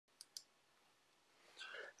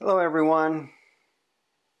Hello everyone.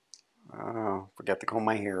 Forgot to comb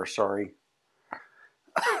my hair, sorry.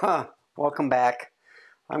 Welcome back.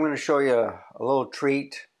 I'm going to show you a little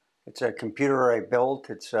treat. It's a computer I built.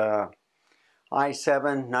 It's a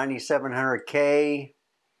i7 9700K.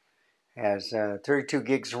 Has 32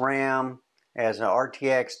 gigs RAM. Has an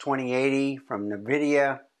RTX 2080 from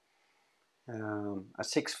Nvidia. A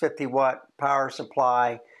 650 watt power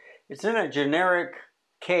supply. It's in a generic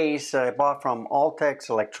case that I bought from Altex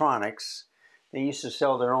Electronics. They used to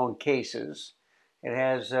sell their own cases. It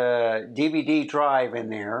has a DVD drive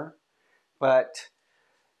in there, but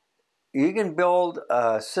you can build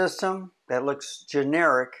a system that looks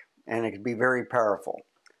generic and it can be very powerful.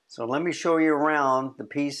 So let me show you around the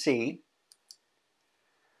PC.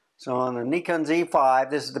 So on the Nikon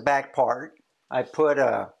Z5, this is the back part. I put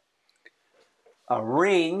a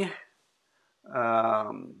ring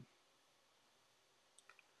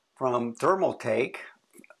from Thermaltake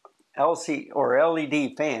LC or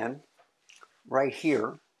LED fan right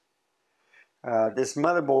here. This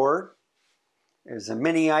motherboard is a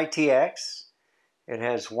mini ITX. It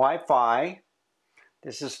has Wi-Fi.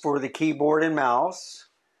 This is for the keyboard and mouse.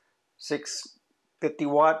 650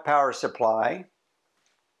 watt power supply.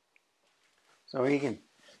 So you can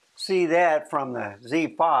see that from the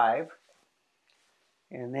Z5.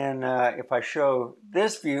 And then if I show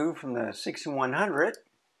this view from the 6100,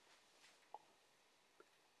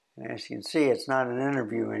 as you can see, it's not an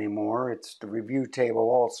interview anymore. It's the review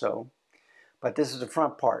table also. But this is the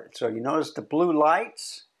front part. So you notice the blue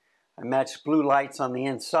lights. I matched blue lights on the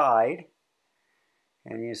inside.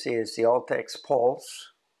 And you see it's the Altex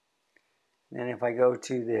Pulse. And then if I go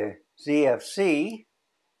to the ZFC,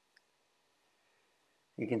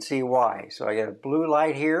 you can see why. So I got a blue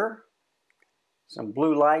light here. Some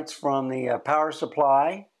blue lights from the power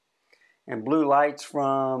supply. And blue lights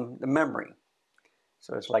from the memory.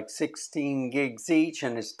 So it's like 16 gigs each,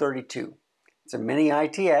 and it's 32. It's a mini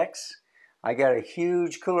ITX. I got a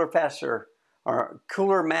huge Cooler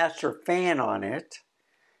Master fan on it.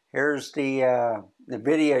 Here's the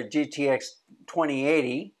Nvidia GTX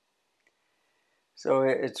 2080. So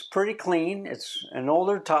it's pretty clean. It's an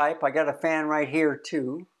older type. I got a fan right here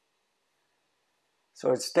too. So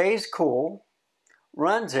it stays cool,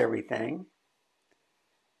 runs everything.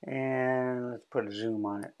 And let's put a zoom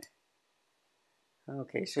on it.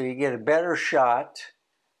 Okay, so you get a better shot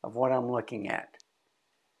of what I'm looking at.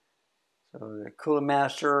 So the Cooler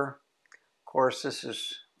Master, of course, this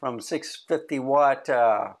is from 650 watt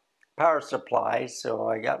power supply, so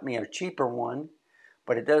I got me a cheaper one,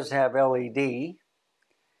 but it does have LED. And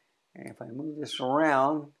if I move this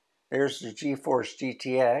around, there's the GeForce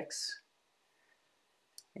GTX.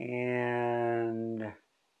 And I'm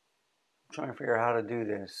trying to figure out how to do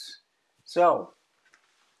this. So,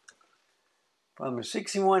 from the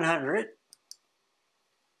 6100,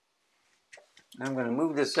 I'm going to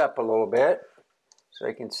move this up a little bit so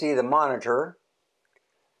you can see the monitor.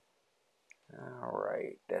 All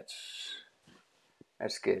right, that's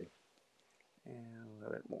good. And a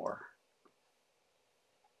little bit more.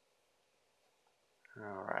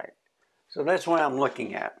 All right, so that's what I'm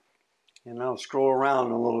looking at. And I'll scroll around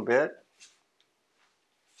a little bit,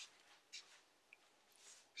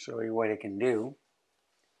 show you what it can do.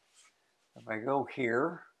 If I go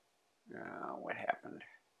here, what happened?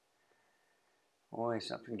 Boy,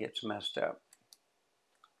 something gets messed up.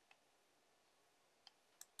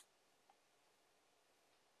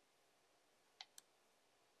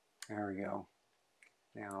 There we go.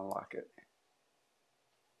 Now I'll lock it.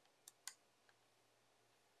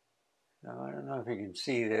 Now, I don't know if you can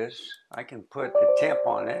see this. I can put the temp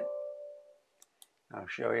on it. I'll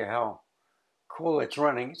show you how cool it's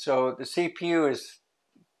running. So the CPU is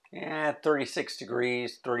 36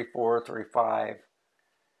 degrees, 34, 35.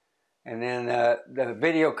 And then the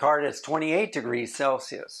video card is 28 degrees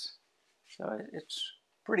Celsius. So it's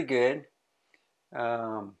pretty good.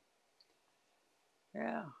 Yeah.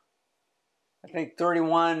 I think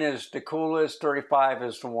 31 is the coolest, 35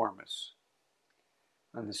 is the warmest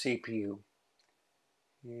on the CPU.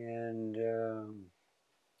 And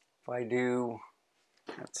if I do,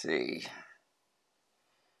 let's see.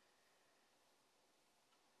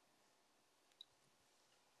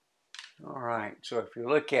 All right, so if you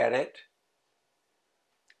look at it,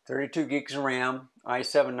 32 gigs of RAM,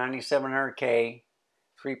 i7 9700K,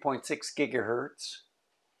 3.6 gigahertz,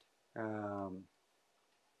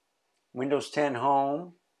 Windows 10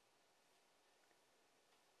 Home.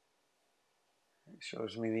 It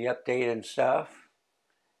shows me the update and stuff.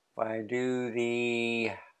 If I do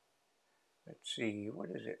the, let's see, what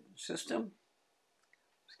is it? System?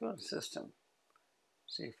 Let's go to System.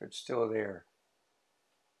 See if it's still there.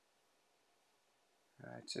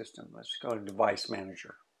 Alright, system. Let's go to device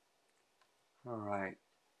manager. Alright,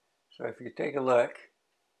 so if you take a look,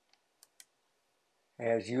 it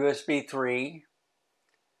has USB 3,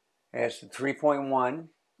 it has the 3.1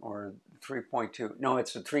 or 3.2. No,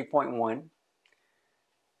 it's the 3.1.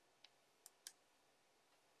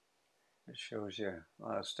 It shows you a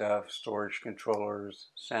lot of stuff, storage controllers,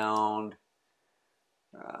 sound.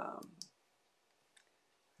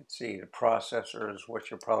 Let's see, the processor is what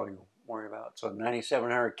you're probably worried about. So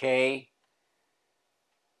 9700K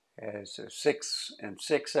has 6 and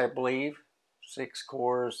 6, I believe. 6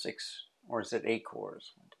 cores, 6, or is it 8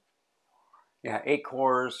 cores? Yeah, 8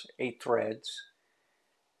 cores, 8 threads.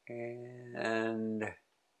 And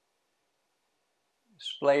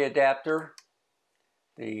display adapter,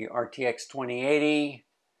 the RTX 2080.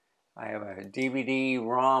 I have a DVD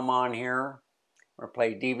ROM on here, or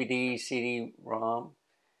play DVD, CD-ROM.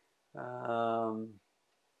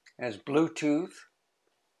 Has Bluetooth,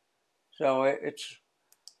 so it's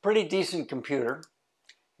a pretty decent computer.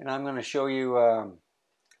 And I'm going to show you a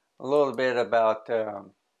little bit about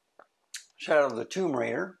Shadow of the Tomb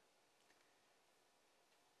Raider.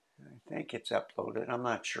 I think it's uploaded, I'm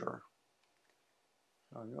not sure.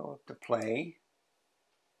 So I'll go up to play.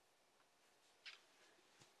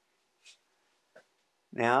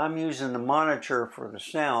 Now I'm using the monitor for the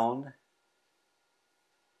sound.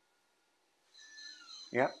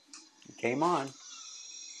 Yep, it came on.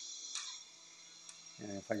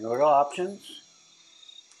 And if I go to options,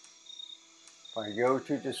 if I go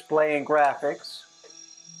to display and graphics,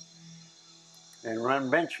 and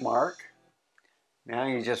run benchmark, now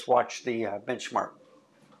you just watch the benchmark.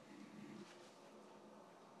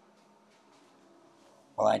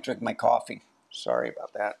 Well, I drink my coffee. Sorry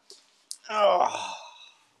about that. Oh,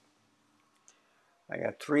 I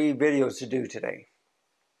got 3 videos to do today.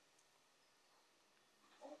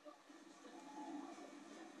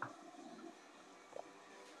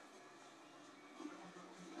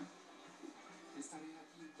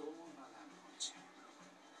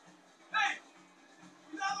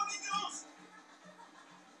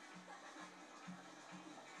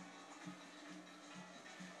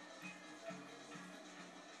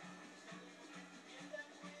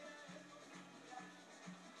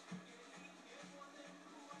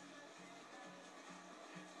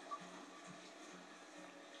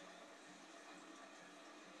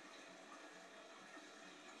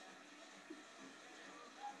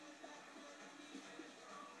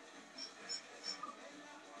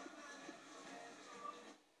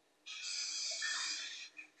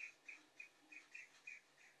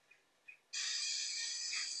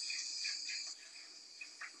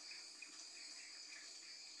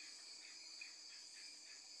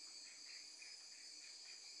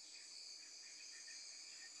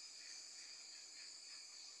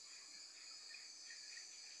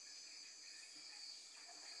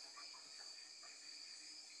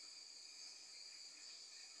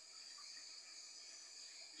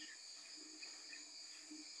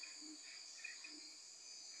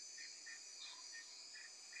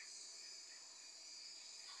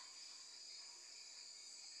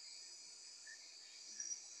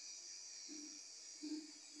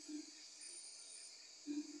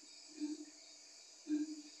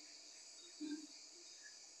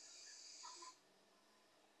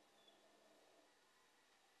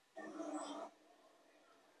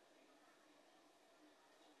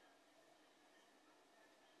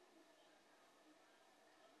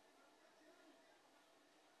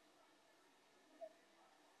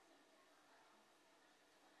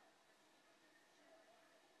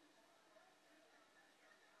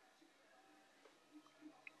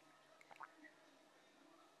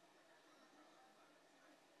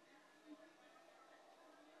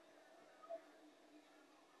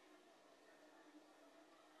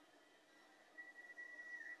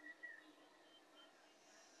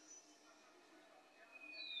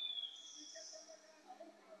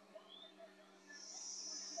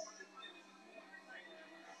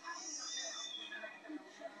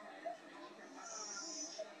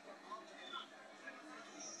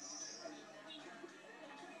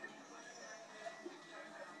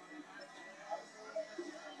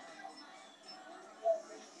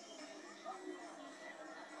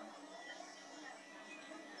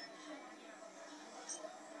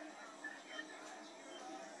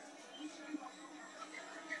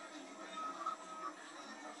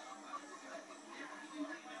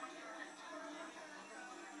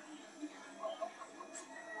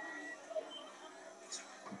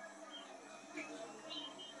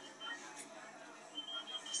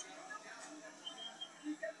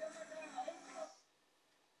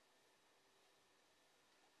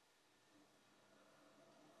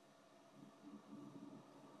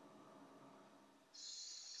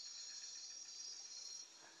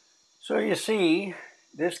 So you see,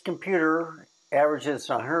 this computer averages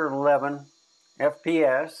 111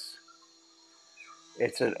 FPS.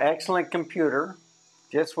 It's an excellent computer,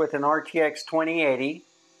 just with an RTX 2080.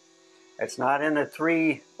 It's not in the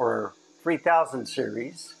 3000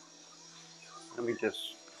 series. Let me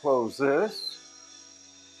just close this.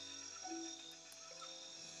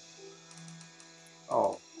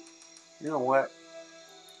 Oh, you know what?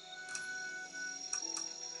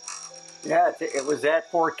 Yeah, it was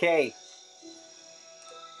at 4K.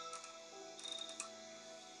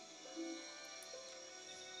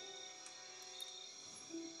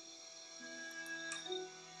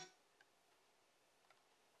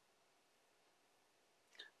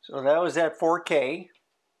 So that was at 4K.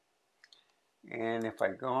 And if I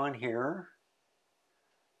go on here,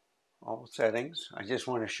 all settings, I just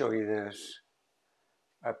want to show you this.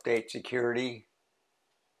 Update security.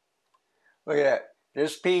 Look at that.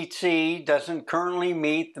 This PC doesn't currently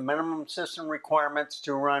meet the minimum system requirements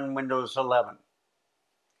to run Windows 11.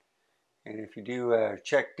 And if you do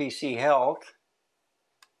check PC health,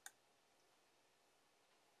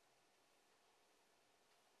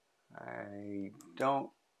 I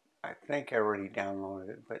think I already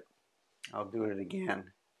downloaded it, but I'll do it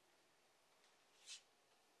again.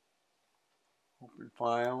 Open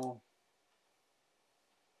file.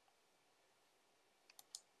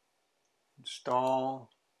 Install.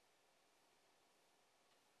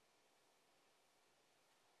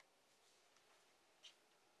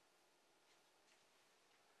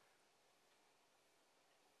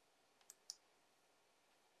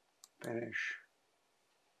 Finish.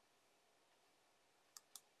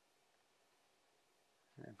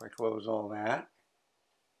 And if I close all that,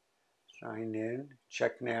 sign in,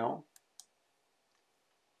 check now.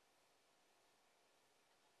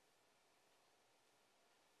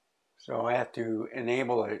 So I have to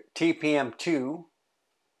enable a TPM2.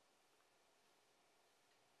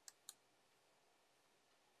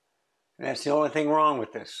 And that's the only thing wrong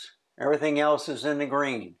with this. Everything else is in the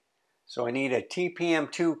green. So I need a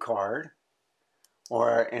TPM2 card,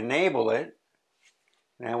 or enable it.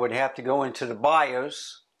 And I would have to go into the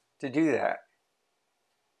BIOS to do that.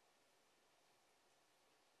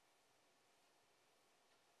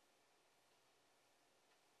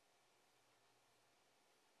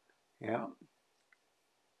 Yeah.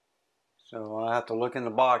 So I'll have to look in the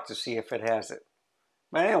box to see if it has it.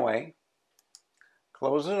 But anyway,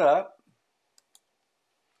 close it up.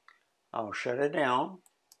 I'll shut it down.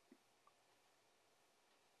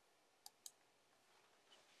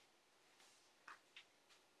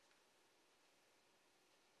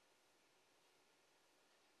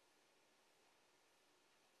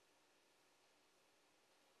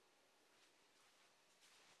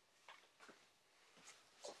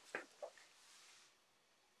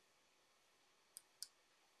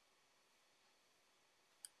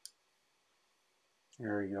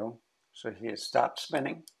 There we go. So it stopped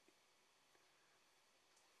spinning.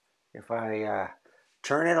 If I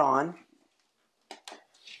turn it on,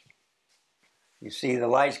 you see the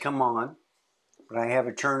lights come on, but I have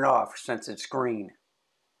it turned off since it's green.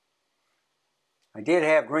 I did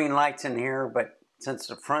have green lights in here, but since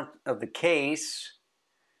the front of the case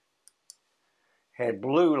had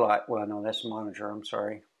blue light, well, no, that's the monitor, I'm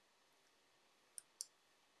sorry.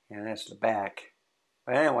 And that's the back.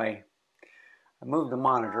 But anyway, I moved the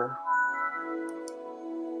monitor,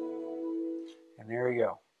 and there you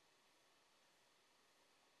go.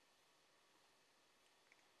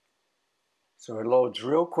 So it loads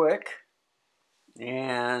real quick.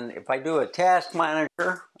 And if I do a task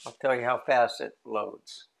manager, I'll tell you how fast it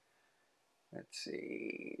loads. Let's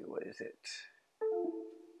see, what is it?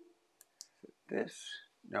 Is it this?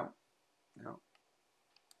 No, no.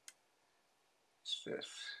 It's this.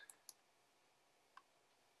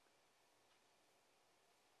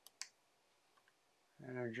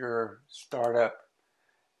 Manager startup.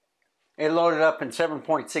 It loaded up in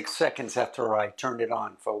 7.6 seconds after I turned it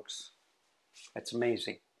on, folks. That's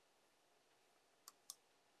amazing.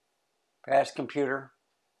 Fast computer.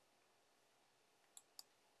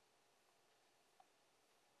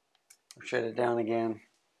 I'll shut it down again.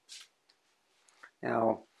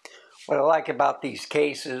 Now, what I like about these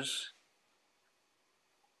cases,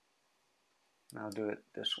 and I'll do it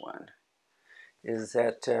this one, is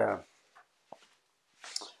that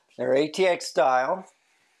they're ATX style.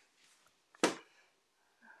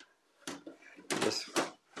 Just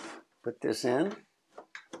put this in.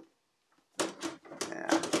 Yeah,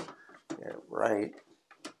 get it right.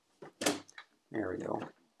 There we go.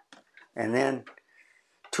 And then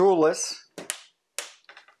toolless,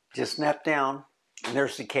 just snap down, and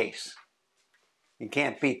there's the case. You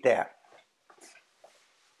can't beat that.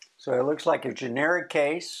 So it looks like a generic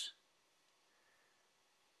case.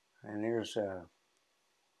 And here's a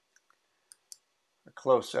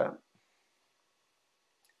close-up.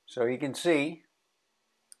 So you can see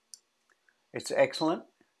it's excellent.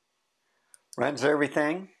 Runs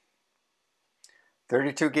everything.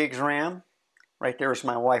 32 gigs RAM. Right there is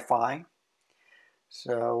my Wi-Fi.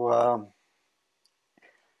 So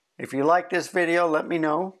if you like this video, let me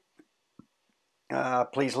know.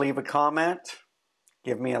 Please leave a comment.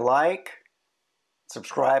 Give me a like.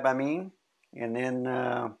 Subscribe, I mean. And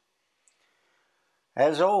then,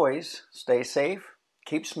 as always, stay safe.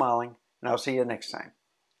 Keep smiling. And I'll see you next time.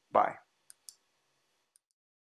 Bye.